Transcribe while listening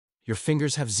Your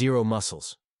fingers have zero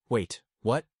muscles. Wait,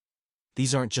 what?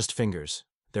 These aren't just fingers.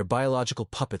 They're biological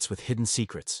puppets with hidden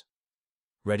secrets.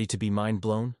 Ready to be mind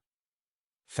blown?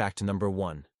 Fact number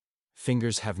 1.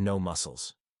 Fingers have no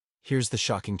muscles. Here's the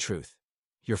shocking truth.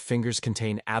 Your fingers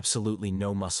contain absolutely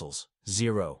no muscles.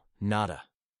 Zero. Nada.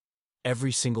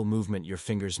 Every single movement your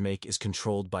fingers make is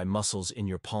controlled by muscles in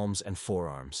your palms and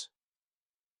forearms.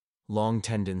 Long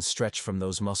tendons stretch from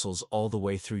those muscles all the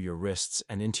way through your wrists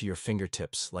and into your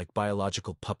fingertips like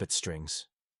biological puppet strings.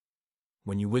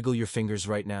 When you wiggle your fingers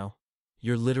right now,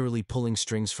 you're literally pulling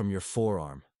strings from your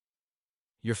forearm.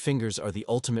 Your fingers are the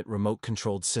ultimate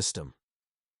remote-controlled system.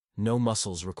 No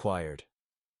muscles required.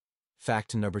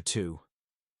 Fact number 2.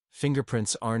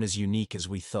 Fingerprints aren't as unique as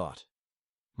we thought.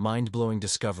 Mind-blowing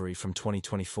discovery from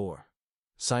 2024.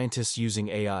 Scientists using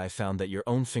AI found that your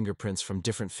own fingerprints from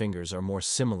different fingers are more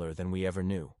similar than we ever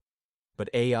knew. But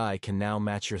AI can now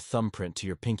match your thumbprint to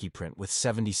your pinky print with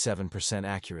 77%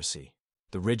 accuracy.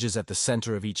 The ridges at the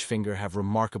center of each finger have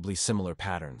remarkably similar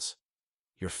patterns.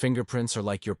 Your fingerprints are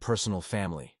like your personal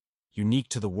family, unique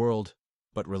to the world,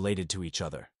 but related to each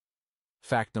other.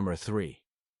 Fact number 3.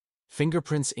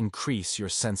 Fingerprints increase your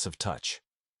sense of touch.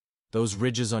 Those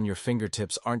ridges on your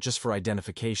fingertips aren't just for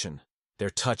identification, they're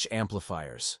touch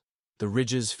amplifiers. The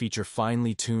ridges feature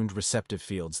finely tuned receptive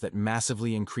fields that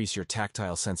massively increase your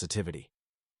tactile sensitivity.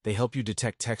 They help you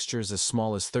detect textures as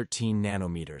small as 13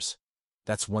 nanometers.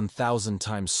 That's 1,000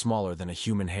 times smaller than a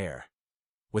human hair.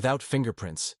 Without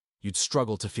fingerprints, you'd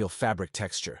struggle to feel fabric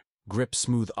texture, grip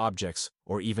smooth objects,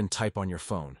 or even type on your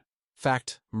phone.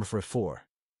 Fact number 4.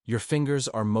 Your fingers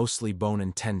are mostly bone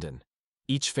and tendon.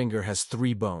 Each finger has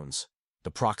 3 bones,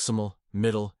 the proximal,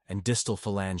 middle, and distal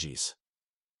phalanges.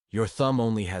 Your thumb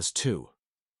only has 2.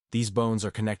 These bones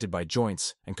are connected by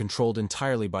joints and controlled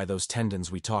entirely by those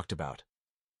tendons we talked about.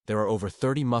 There are over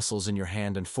 30 muscles in your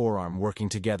hand and forearm working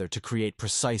together to create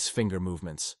precise finger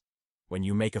movements. When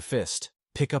you make a fist,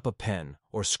 pick up a pen,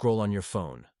 or scroll on your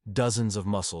phone, dozens of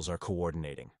muscles are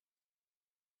coordinating.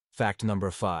 Fact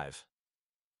number 5.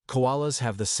 Koalas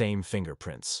have the same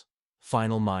fingerprints.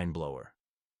 Final mind blower.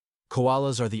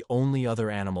 Koalas are the only other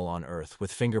animal on Earth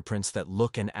with fingerprints that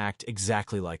look and act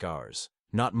exactly like ours.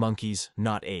 Not monkeys,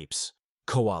 not apes.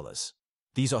 Koalas.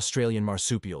 These Australian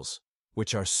marsupials,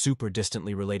 which are super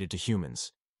distantly related to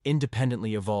humans,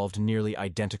 independently evolved nearly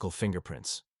identical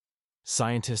fingerprints.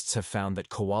 Scientists have found that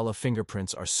koala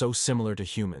fingerprints are so similar to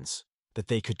humans that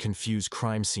they could confuse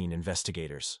crime scene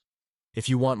investigators. If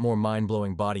you want more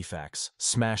mind-blowing body facts,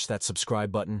 smash that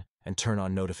subscribe button and turn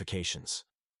on notifications.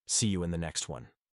 See you in the next one.